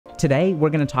Today, we're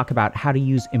going to talk about how to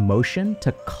use emotion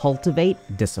to cultivate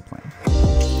discipline.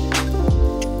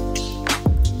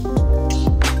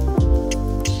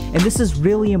 And this is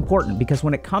really important because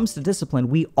when it comes to discipline,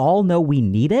 we all know we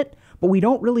need it, but we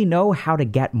don't really know how to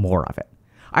get more of it.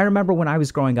 I remember when I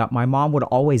was growing up, my mom would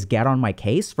always get on my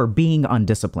case for being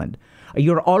undisciplined.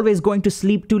 You're always going to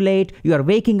sleep too late. You are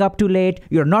waking up too late.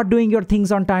 You're not doing your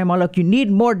things on time. Look, you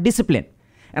need more discipline.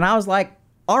 And I was like,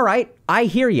 all right, I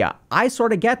hear ya. I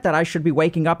sort of get that I should be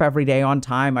waking up every day on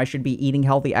time. I should be eating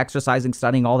healthy, exercising,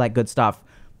 studying, all that good stuff.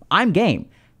 I'm game.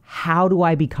 How do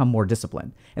I become more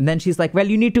disciplined? And then she's like, well,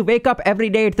 you need to wake up every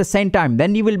day at the same time.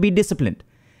 Then you will be disciplined.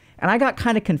 And I got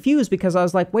kind of confused because I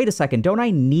was like, wait a second, don't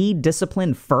I need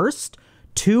discipline first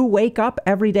to wake up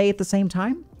every day at the same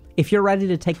time? If you're ready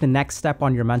to take the next step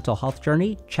on your mental health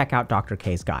journey, check out Dr.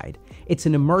 K's Guide. It's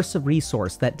an immersive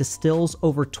resource that distills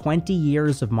over 20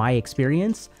 years of my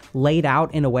experience laid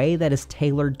out in a way that is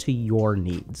tailored to your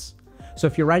needs. So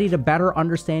if you're ready to better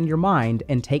understand your mind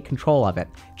and take control of it,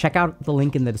 check out the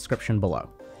link in the description below.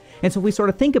 And so if we sort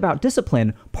of think about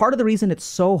discipline, part of the reason it's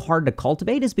so hard to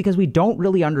cultivate is because we don't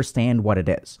really understand what it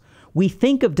is. We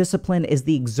think of discipline as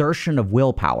the exertion of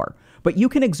willpower, but you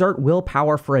can exert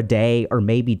willpower for a day or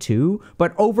maybe two,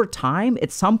 but over time,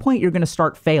 at some point, you're going to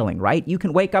start failing, right? You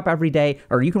can wake up every day,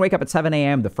 or you can wake up at 7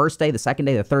 a.m. the first day, the second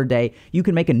day, the third day. You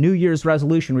can make a New Year's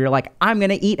resolution where you're like, I'm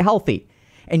going to eat healthy.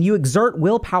 And you exert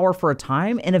willpower for a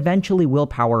time, and eventually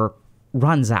willpower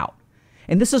runs out.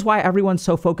 And this is why everyone's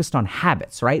so focused on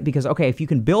habits, right? Because, okay, if you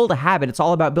can build a habit, it's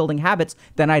all about building habits,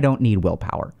 then I don't need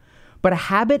willpower. But a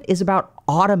habit is about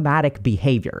automatic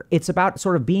behavior. It's about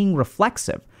sort of being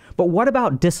reflexive. But what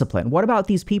about discipline? What about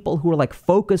these people who are like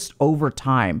focused over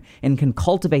time and can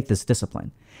cultivate this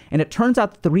discipline? And it turns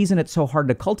out that the reason it's so hard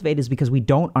to cultivate is because we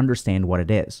don't understand what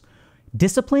it is.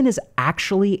 Discipline is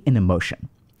actually an emotion.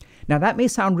 Now, that may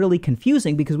sound really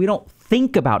confusing because we don't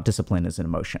think about discipline as an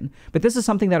emotion, but this is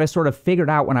something that I sort of figured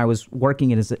out when I was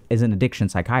working as an addiction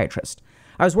psychiatrist.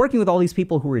 I was working with all these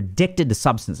people who were addicted to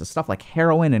substances, stuff like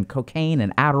heroin and cocaine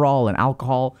and Adderall and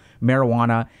alcohol,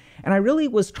 marijuana. And I really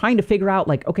was trying to figure out,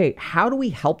 like, okay, how do we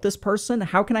help this person?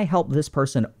 How can I help this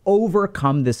person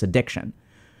overcome this addiction?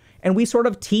 And we sort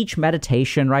of teach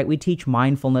meditation, right? We teach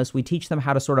mindfulness. We teach them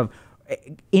how to sort of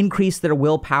increase their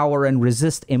willpower and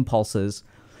resist impulses.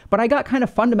 But I got kind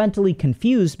of fundamentally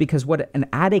confused because what an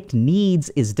addict needs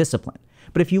is discipline.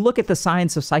 But if you look at the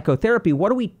science of psychotherapy,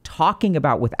 what are we talking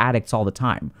about with addicts all the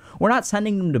time? We're not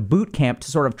sending them to boot camp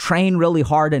to sort of train really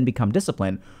hard and become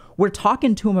disciplined. We're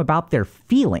talking to them about their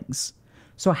feelings.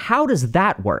 So how does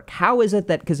that work? How is it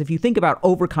that, because if you think about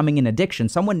overcoming an addiction,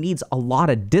 someone needs a lot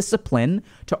of discipline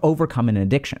to overcome an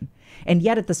addiction. And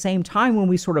yet at the same time, when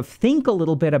we sort of think a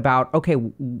little bit about, okay,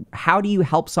 how do you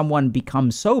help someone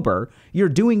become sober? You're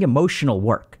doing emotional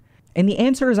work. And the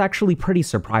answer is actually pretty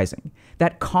surprising.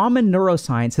 That common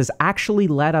neuroscience has actually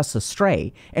led us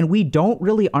astray, and we don't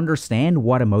really understand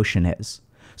what emotion is.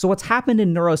 So what's happened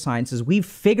in neuroscience is we've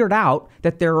figured out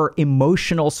that there are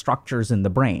emotional structures in the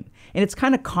brain. And it's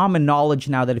kind of common knowledge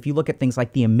now that if you look at things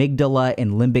like the amygdala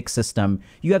and limbic system,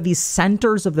 you have these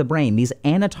centers of the brain, these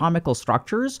anatomical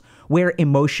structures where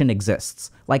emotion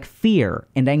exists, like fear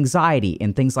and anxiety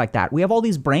and things like that. We have all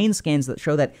these brain scans that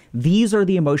show that these are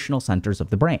the emotional centers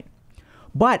of the brain.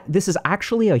 But this is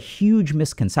actually a huge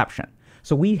misconception.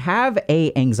 So we have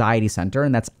a anxiety center,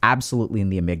 and that's absolutely in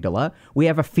the amygdala. We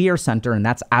have a fear center, and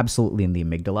that's absolutely in the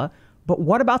amygdala. But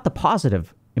what about the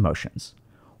positive emotions?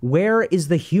 Where is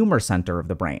the humor center of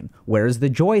the brain? Where is the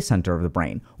joy center of the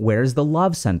brain? Where is the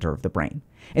love center of the brain?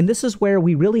 And this is where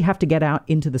we really have to get out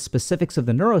into the specifics of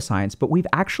the neuroscience, but we've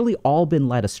actually all been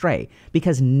led astray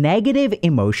because negative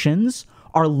emotions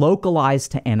are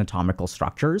localized to anatomical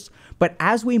structures. But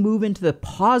as we move into the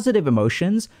positive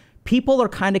emotions, people are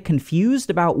kind of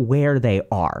confused about where they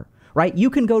are, right?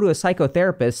 You can go to a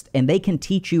psychotherapist and they can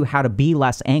teach you how to be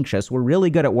less anxious. We're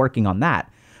really good at working on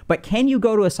that. But can you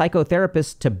go to a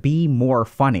psychotherapist to be more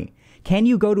funny? Can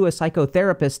you go to a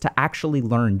psychotherapist to actually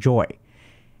learn joy?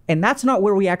 And that's not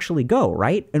where we actually go,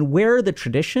 right? And where are the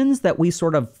traditions that we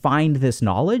sort of find this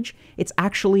knowledge? It's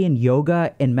actually in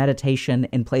yoga and meditation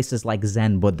in places like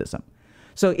Zen Buddhism.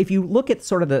 So if you look at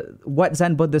sort of what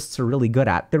Zen Buddhists are really good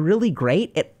at, they're really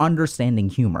great at understanding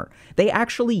humor. They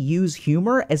actually use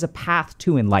humor as a path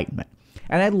to enlightenment.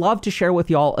 And I'd love to share with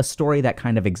y'all a story that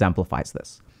kind of exemplifies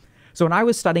this. So when I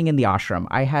was studying in the ashram,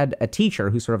 I had a teacher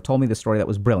who sort of told me the story that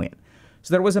was brilliant.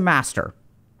 So there was a master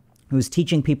who was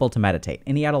teaching people to meditate,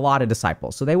 and he had a lot of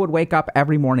disciples. So they would wake up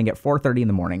every morning at 4:30 in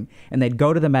the morning, and they'd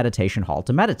go to the meditation hall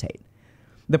to meditate.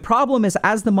 The problem is,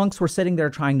 as the monks were sitting there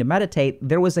trying to meditate,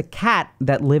 there was a cat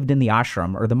that lived in the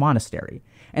ashram or the monastery.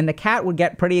 And the cat would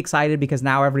get pretty excited because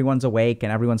now everyone's awake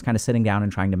and everyone's kind of sitting down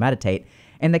and trying to meditate.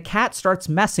 And the cat starts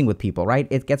messing with people, right?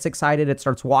 It gets excited. It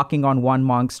starts walking on one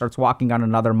monk, starts walking on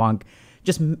another monk,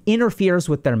 just interferes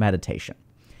with their meditation.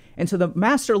 And so the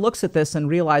master looks at this and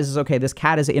realizes, okay, this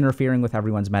cat is interfering with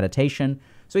everyone's meditation.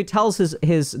 So he tells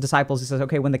his disciples, he says,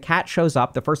 okay, when the cat shows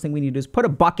up, the first thing we need to do is put a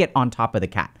bucket on top of the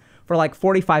cat for like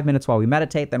 45 minutes while we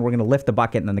meditate. Then we're going to lift the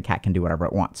bucket and then the cat can do whatever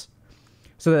it wants.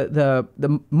 So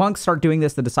the monks start doing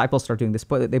this. The disciples start doing this.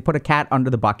 They put a cat under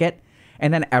the bucket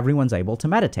and then everyone's able to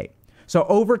meditate. So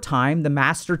over time, the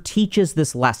master teaches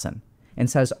this lesson and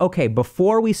says, okay,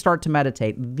 before we start to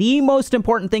meditate, the most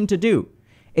important thing to do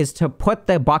is to put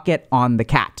the bucket on the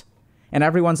cat. And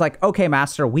everyone's like, okay,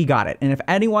 master, we got it. And if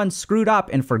anyone screwed up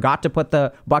and forgot to put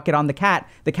the bucket on the cat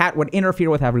would interfere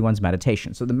with everyone's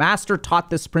meditation. So the master taught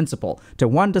this principle to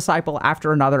one disciple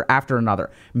after another, after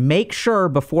another. Make sure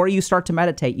before you start to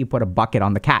meditate, you put a bucket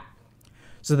on the cat.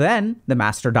 So then the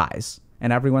master dies.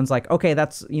 And everyone's like, okay,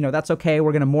 that's okay.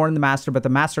 We're going to mourn the master, but the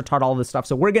master taught all this stuff.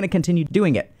 So we're going to continue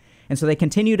doing it. And so they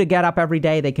continue to get up every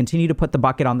day. They continue to put the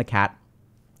bucket on the cat.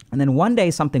 And then one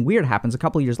day something weird happens. A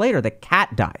couple of years later, the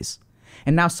cat dies.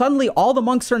 And now suddenly all the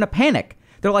monks are in a panic.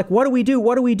 They're like, what do we do?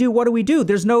 What do we do? What do we do?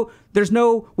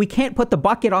 We can't put the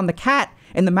bucket on the cat.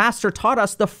 And the master taught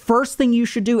us the first thing you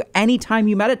should do anytime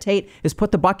you meditate is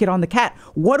put the bucket on the cat.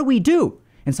 What do we do?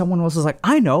 And someone else was like,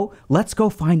 I know, let's go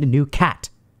find a new cat.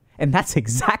 And that's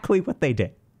exactly what they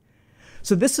did.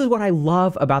 So this is what I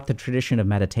love about the tradition of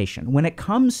meditation. When it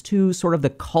comes to sort of the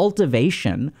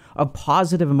cultivation of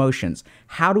positive emotions,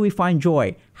 how do we find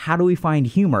joy? How do we find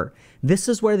humor? This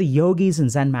is where the yogis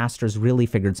and Zen masters really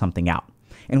figured something out.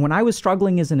 And when I was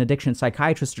struggling as an addiction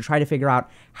psychiatrist to try to figure out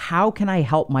how can I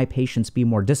help my patients be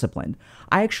more disciplined,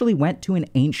 I actually went to an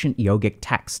ancient yogic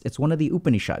text. It's one of the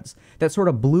Upanishads that sort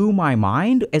of blew my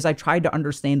mind as I tried to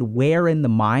understand where in the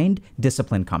mind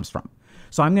discipline comes from.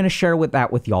 So I'm going to share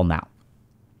that with y'all now.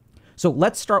 So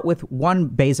let's start with one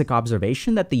basic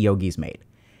observation that the yogis made.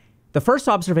 The first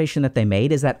observation that they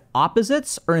made is that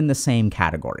opposites are in the same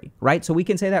category, right? So we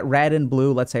can say that red and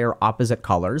blue, let's say, are opposite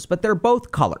colors, but they're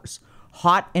both colors.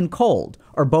 Hot and cold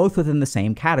are both within the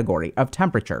same category of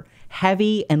temperature.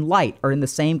 Heavy and light are in the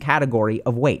same category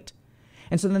of weight.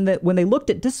 And so then when they looked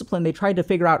at discipline, they tried to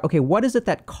figure out, okay, what is it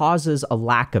that causes a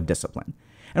lack of discipline?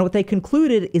 And what they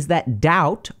concluded is that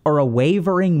doubt or a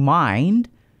wavering mind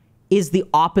is the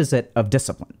opposite of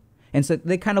discipline. And so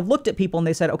they kind of looked at people and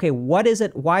they said, okay, what is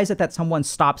it? Why is it that someone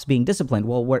stops being disciplined?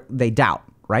 Well, they doubt,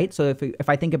 right? So if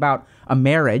I think about a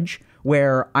marriage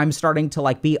where I'm starting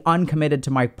to be uncommitted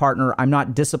to my partner, I'm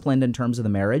not disciplined in terms of the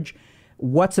marriage,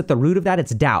 what's at the root of that?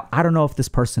 It's doubt. I don't know if this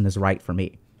person is right for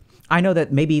me. I know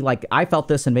that maybe I felt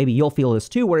this and maybe you'll feel this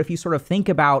too, where if you sort of think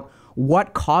about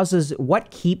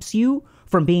what keeps you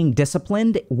from being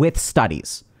disciplined with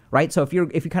studies, right? So if you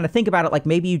kind of think about it,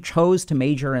 maybe you chose to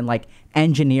major in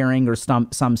engineering or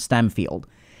some STEM field,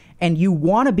 and you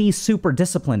want to be super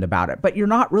disciplined about it, but you're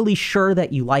not really sure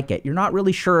that you like it. You're not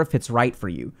really sure if it's right for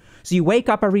you. So you wake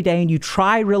up every day and you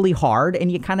try really hard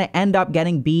and you kind of end up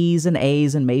getting B's and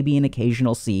A's and maybe an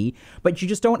occasional C, but you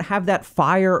just don't have that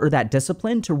fire or that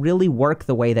discipline to really work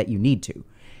the way that you need to.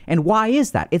 And why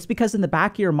is that? It's because in the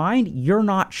back of your mind, you're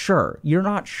not sure. You're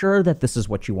not sure that this is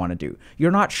what you want to do. You're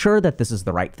not sure that this is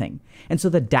the right thing. And so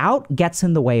the doubt gets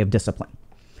in the way of discipline.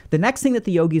 The next thing that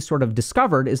the yogis sort of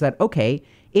discovered is that, okay,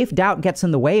 if doubt gets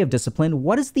in the way of discipline,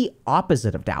 what is the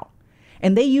opposite of doubt?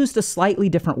 And they used a slightly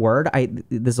different word.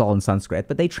 This is all in Sanskrit,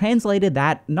 but they translated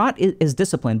that not as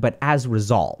discipline, but as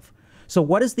resolve. So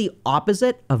what is the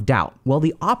opposite of doubt? Well,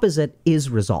 the opposite is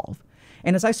resolve.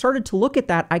 And as I started to look at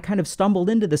that, I kind of stumbled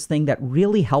into this thing that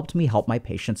really helped me help my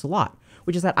patients a lot,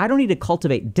 which is that I don't need to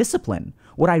cultivate discipline.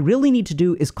 What I really need to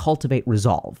do is cultivate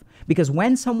resolve. Because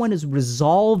when someone is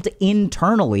resolved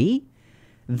internally,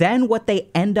 then what they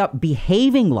end up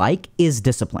behaving like is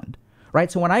disciplined,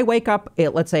 right? So when I wake up,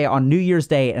 let's say on New Year's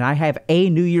Day, and I have a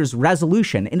New Year's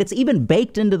resolution, and it's even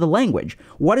baked into the language.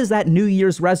 What is that New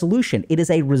Year's resolution? It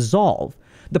is a resolve.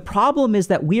 The problem is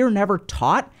that we are never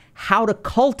taught how to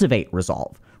cultivate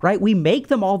resolve, right? We make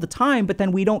them all the time, but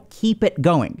then we don't keep it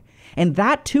going. And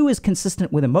that too is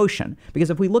consistent with emotion, because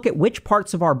if we look at which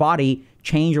parts of our body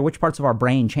change or which parts of our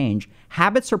brain change,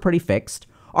 habits are pretty fixed.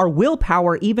 Our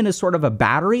willpower even is sort of a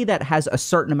battery that has a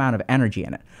certain amount of energy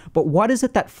in it. But what is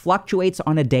it that fluctuates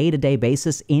on a day-to-day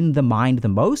basis in the mind the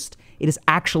most? It is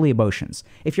actually emotions.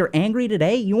 If you're angry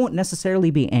today, you won't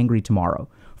necessarily be angry tomorrow.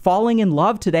 Falling in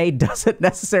love today doesn't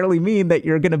necessarily mean that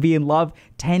you're going to be in love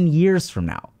 10 years from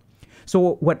now.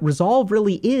 So what resolve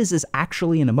really is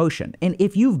actually an emotion. And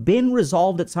if you've been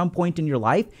resolved at some point in your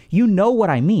life, you know what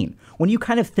I mean. When you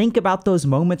kind of think about those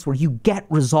moments where you get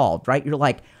resolved, right? You're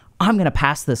like, I'm going to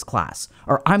pass this class,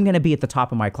 or I'm going to be at the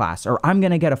top of my class, or I'm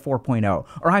going to get a 4.0,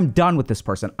 or I'm done with this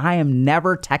person. I am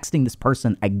never texting this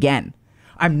person again.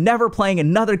 I'm never playing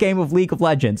another game of League of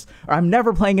Legends, or I'm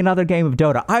never playing another game of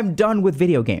Dota. I'm done with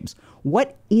video games.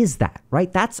 What is that,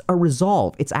 right? That's a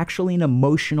resolve. It's actually an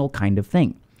emotional kind of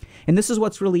thing. And this is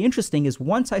what's really interesting is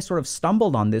once I sort of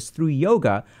stumbled on this through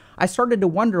yoga, I started to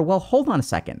wonder, well, hold on a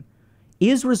second.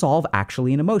 Is resolve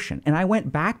actually an emotion? And I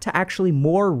went back to actually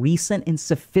more recent and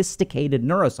sophisticated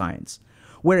neuroscience,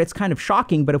 where it's kind of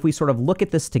shocking, but if we sort of look at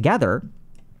this together,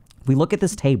 if we look at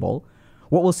this table,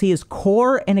 what we'll see is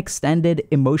core and extended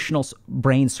emotional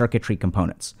brain circuitry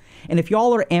components. And if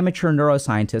y'all are amateur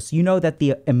neuroscientists, you know that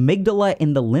the amygdala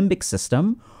and the limbic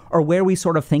system are where we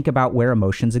sort of think about where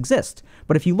emotions exist.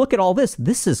 But if you look at all this,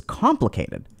 this is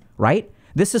complicated, right?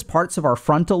 This is parts of our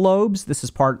frontal lobes. This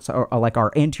is parts like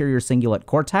our anterior cingulate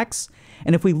cortex.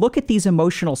 And if we look at these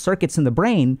emotional circuits in the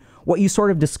brain, what you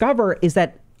sort of discover is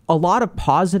that a lot of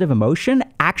positive emotion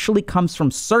actually comes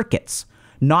from circuits,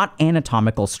 not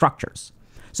anatomical structures.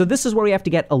 So this is where we have to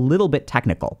get a little bit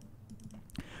technical.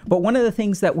 But one of the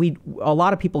things that a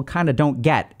lot of people kind of don't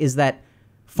get is that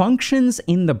functions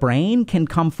in the brain can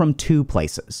come from two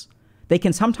places. They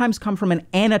can sometimes come from an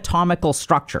anatomical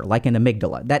structure, like an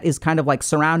amygdala, that is kind of like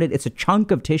surrounded. It's a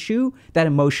chunk of tissue that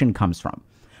emotion comes from.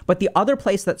 But the other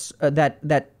place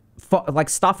like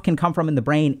stuff can come from in the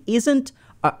brain isn't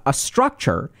a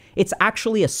structure. It's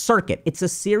actually a circuit. It's a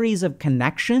series of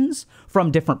connections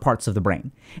from different parts of the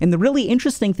brain. And the really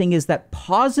interesting thing is that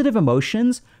positive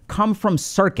emotions come from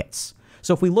circuits.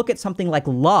 So if we look at something like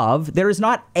love, there is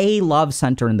not a love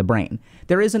center in the brain.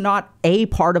 There is not a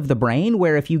part of the brain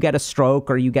where if you get a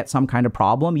stroke or you get some kind of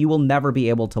problem, you will never be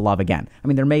able to love again. I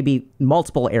mean, there may be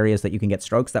multiple areas that you can get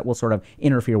strokes that will sort of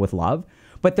interfere with love.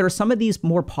 But there are some of these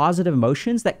more positive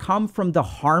emotions that come from the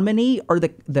harmony or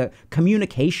the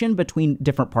communication between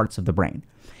different parts of the brain.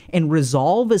 And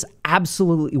resolve is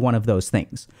absolutely one of those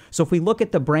things. So if we look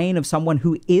at the brain of someone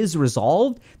who is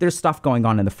resolved, there's stuff going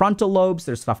on in the frontal lobes,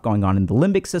 there's stuff going on in the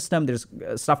limbic system, there's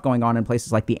stuff going on in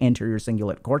places like the anterior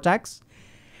cingulate cortex.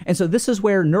 And so this is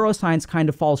where neuroscience kind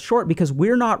of falls short because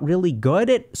we're not really good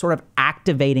at sort of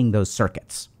activating those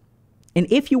circuits. And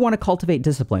if you want to cultivate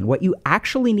discipline, what you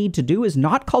actually need to do is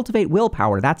not cultivate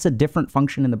willpower. That's a different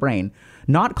function in the brain.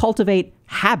 Not cultivate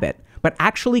habit, but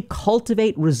actually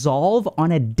cultivate resolve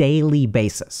on a daily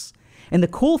basis. And the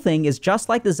cool thing is just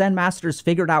like the Zen masters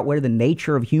figured out where the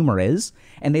nature of humor is,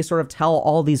 and they sort of tell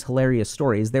all these hilarious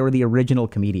stories, they were the original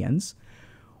comedians,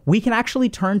 we can actually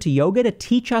turn to yoga to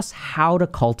teach us how to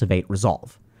cultivate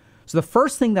resolve. So the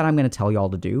first thing that I'm going to tell y'all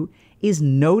to do is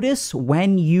notice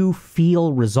when you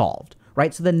feel resolved,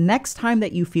 right? So the next time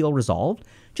that you feel resolved,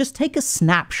 just take a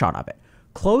snapshot of it.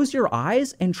 Close your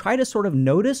eyes and try to sort of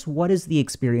notice what is the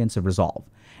experience of resolve.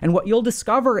 And what you'll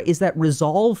discover is that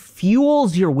resolve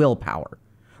fuels your willpower,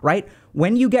 right?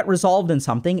 When you get resolved in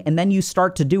something and then you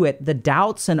start to do it, the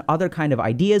doubts and other kind of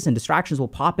ideas and distractions will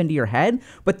pop into your head.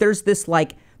 But there's this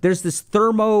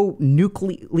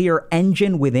thermonuclear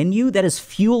engine within you that is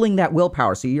fueling that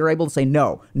willpower. So you're able to say,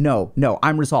 no,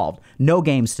 I'm resolved. No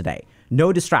games today.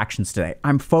 No distractions today.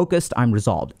 I'm focused. I'm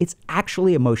resolved. It's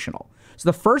actually emotional. So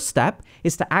the first step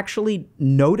is to actually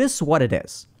notice what it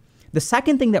is. The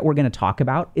second thing that we're going to talk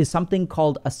about is something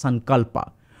called a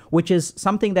sankalpa, which is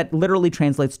something that literally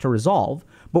translates to resolve.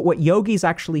 But what yogis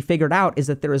actually figured out is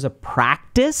that there is a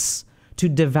practice to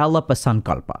develop a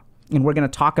sankalpa. And we're going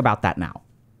to talk about that now.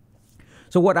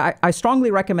 So what I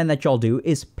strongly recommend that y'all do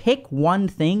is pick one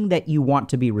thing that you want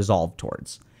to be resolved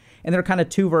towards. And there are kind of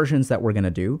two versions that we're going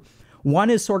to do.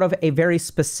 One is sort of a very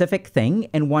specific thing,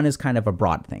 and one is kind of a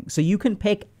broad thing. So you can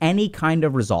pick any kind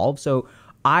of resolve. So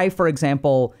I, for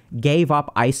example, gave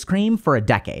up ice cream for a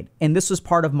decade. And this was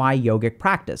part of my yogic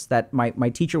practice, that my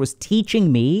teacher was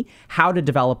teaching me how to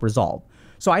develop resolve.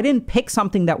 So I didn't pick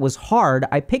something that was hard.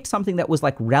 I picked something that was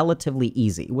like relatively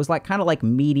easy. It was like kind of like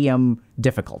medium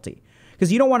difficulty.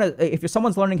 Because you don't want to, if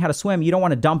someone's learning how to swim, you don't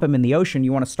want to dump them in the ocean.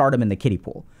 You want to start them in the kiddie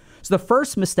pool. So the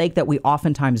first mistake that we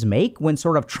oftentimes make when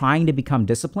sort of trying to become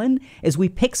disciplined is we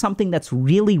pick something that's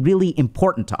really, really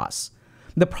important to us.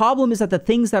 The problem is that the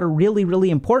things that are really,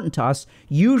 really important to us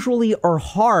usually are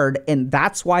hard, and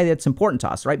that's why it's important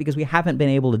to us, right? Because we haven't been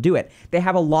able to do it. They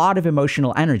have a lot of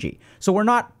emotional energy. So we're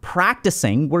not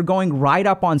practicing, we're going right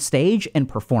up on stage and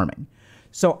performing.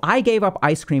 So I gave up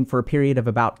ice cream for a period of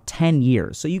about 10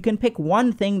 years. So you can pick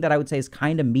one thing that I would say is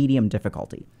kind of medium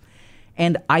difficulty.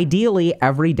 And ideally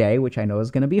every day, which I know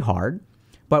is going to be hard,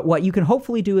 But what you can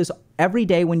hopefully do is every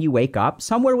day when you wake up,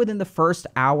 somewhere within the first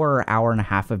hour or hour and a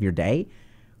half of your day,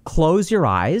 close your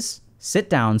eyes, sit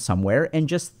down somewhere, and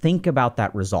just think about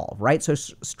that resolve, right? So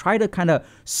try to kind of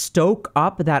stoke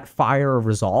up that fire of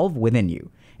resolve within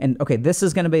you. And okay, this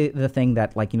is going to be the thing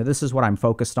that, like, this is what I'm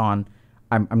focused on.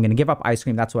 I'm going to give up ice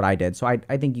cream. That's what I did. So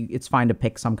I think it's fine to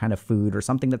pick some kind of food or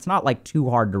something that's not like too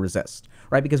hard to resist,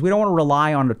 right? Because we don't want to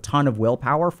rely on a ton of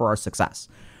willpower for our success.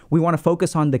 We want to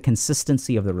focus on the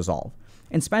consistency of the resolve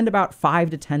and spend about 5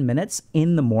 to 10 minutes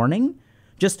in the morning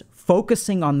just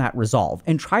focusing on that resolve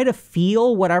and try to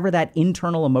feel whatever that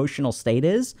internal emotional state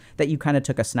is that you kind of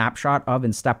took a snapshot of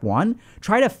in step 1.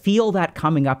 Try to feel that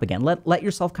coming up again. Let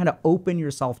yourself kind of open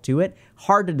yourself to it.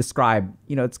 Hard to describe.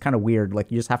 It's kind of weird.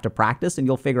 Like, you just have to practice and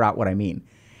you'll figure out what I mean.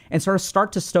 And sort of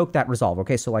start to stoke that resolve.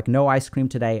 Okay, so like, no ice cream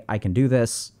today. I can do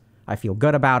this. I feel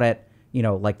good about it.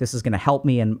 Like, this is going to help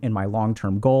me in my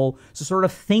long-term goal. So sort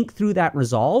of think through that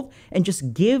resolve and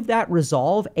just give that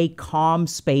resolve a calm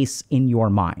space in your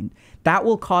mind. That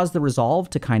will cause the resolve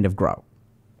to kind of grow.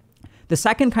 The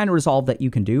second kind of resolve that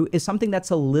you can do is something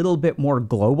that's a little bit more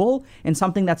global and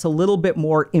something that's a little bit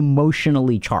more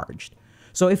emotionally charged.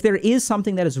 So if there is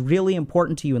something that is really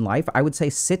important to you in life, I would say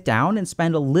sit down and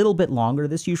spend a little bit longer.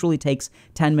 This usually takes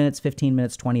 10 minutes, 15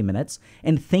 minutes, 20 minutes,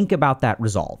 and think about that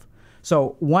resolve.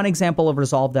 So one example of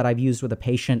resolve that I've used with a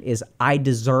patient is, I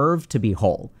deserve to be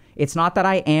whole. It's not that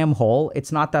I am whole.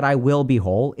 It's not that I will be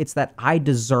whole. It's that I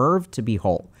deserve to be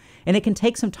whole. And it can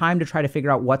take some time to try to figure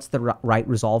out what's the right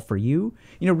resolve for you.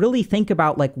 Really think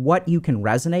about like what you can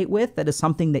resonate with that is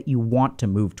something that you want to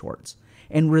move towards,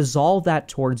 and resolve that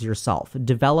towards yourself.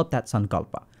 Develop that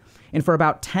sankalpa. And for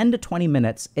about 10 to 20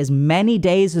 minutes, as many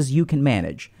days as you can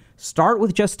manage, start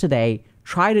with just today,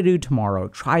 try to do tomorrow,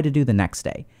 try to do the next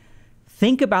day.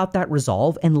 Think about that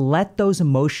resolve and let those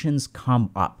emotions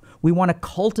come up. We want to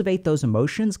cultivate those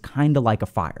emotions kind of like a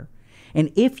fire.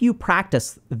 And if you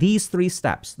practice these 3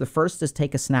 steps, the first is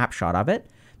take a snapshot of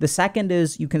it. The second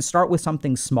is you can start with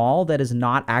something small that is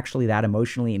not actually that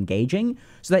emotionally engaging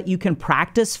so that you can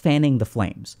practice fanning the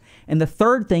flames. And the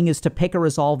third thing is to pick a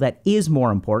resolve that is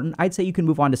more important. I'd say you can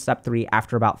move on to step 3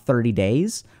 after about 30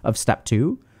 days of step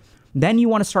 2. Then you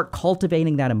want to start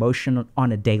cultivating that emotion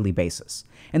on a daily basis.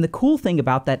 And the cool thing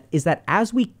about that is that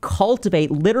as we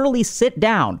cultivate, literally sit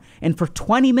down and for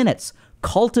 20 minutes,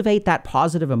 cultivate that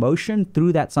positive emotion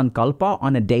through that sankalpa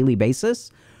on a daily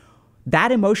basis,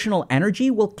 that emotional energy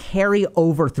will carry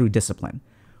over through discipline.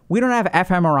 We don't have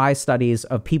fMRI studies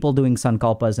of people doing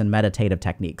sankalpas and meditative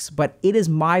techniques, but it is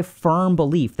my firm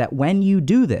belief that when you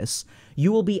do this,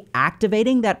 you will be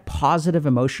activating that positive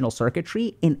emotional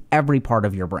circuitry in every part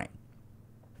of your brain.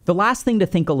 The last thing to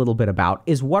think a little bit about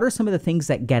is, what are some of the things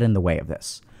that get in the way of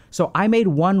this? So I made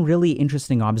one really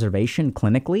interesting observation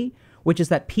clinically, which is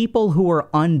that people who are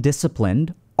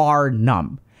undisciplined are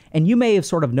numb. And you may have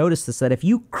sort of noticed this, that if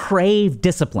you crave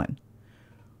discipline,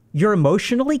 you're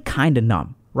emotionally kind of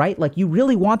numb, right? Like, you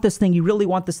really want this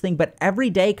thing, but every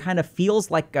day kind of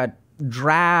feels like a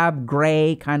drab,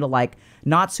 gray, kind of like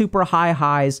not super high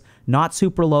highs, not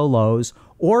super low lows,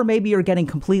 or maybe you're getting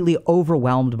completely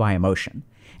overwhelmed by emotion.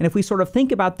 And if we sort of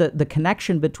think about the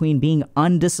connection between being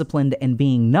undisciplined and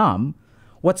being numb,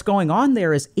 what's going on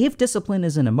there is, if discipline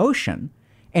is an emotion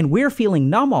and we're feeling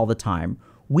numb all the time,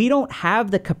 we don't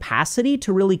have the capacity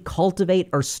to really cultivate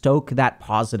or stoke that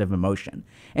positive emotion.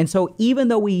 And so even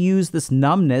though we use this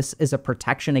numbness as a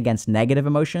protection against negative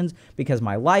emotions, because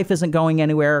my life isn't going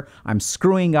anywhere, I'm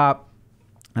screwing up,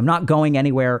 I'm not going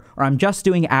anywhere, or I'm just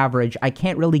doing average, I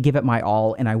can't really give it my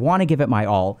all, and I want to give it my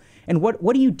all. And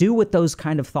what do you do with those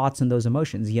kind of thoughts and those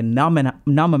emotions? You numb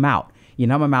them out. You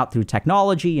numb them out through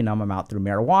technology, you numb them out through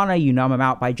marijuana, you numb them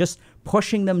out by just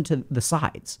pushing them to the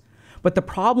sides. But the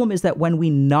problem is that when we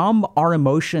numb our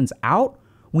emotions out,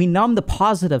 we numb the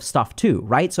positive stuff too,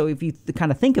 right? So if you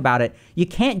kind of think about it, you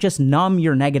can't just numb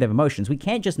your negative emotions. We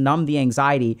can't just numb the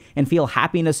anxiety and feel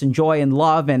happiness and joy and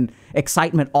love and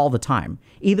excitement all the time.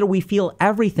 Either we feel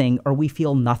everything or we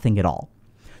feel nothing at all.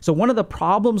 So one of the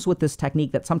problems with this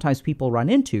technique that sometimes people run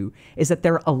into is that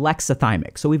they're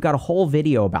alexithymic. So we've got a whole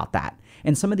video about that,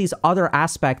 and some of these other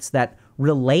aspects that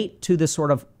relate to this sort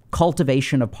of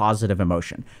cultivation of positive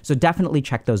emotion. So definitely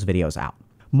check those videos out.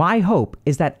 My hope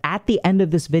is that at the end of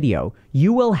this video,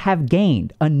 you will have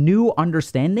gained a new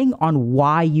understanding on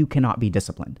why you cannot be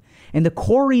disciplined. And the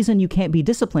core reason you can't be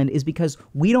disciplined is because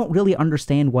we don't really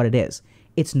understand what it is.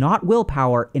 It's not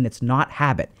willpower and it's not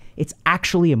habit. It's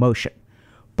actually emotion.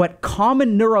 But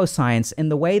common neuroscience, in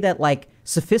the way that like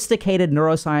sophisticated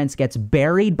neuroscience gets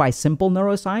buried by simple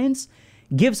neuroscience,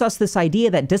 gives us this idea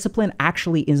that discipline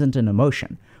actually isn't an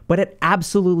emotion. but it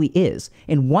absolutely is.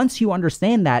 And once you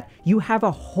understand that, you have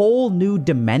a whole new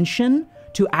dimension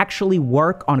to actually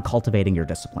work on cultivating your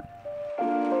discipline.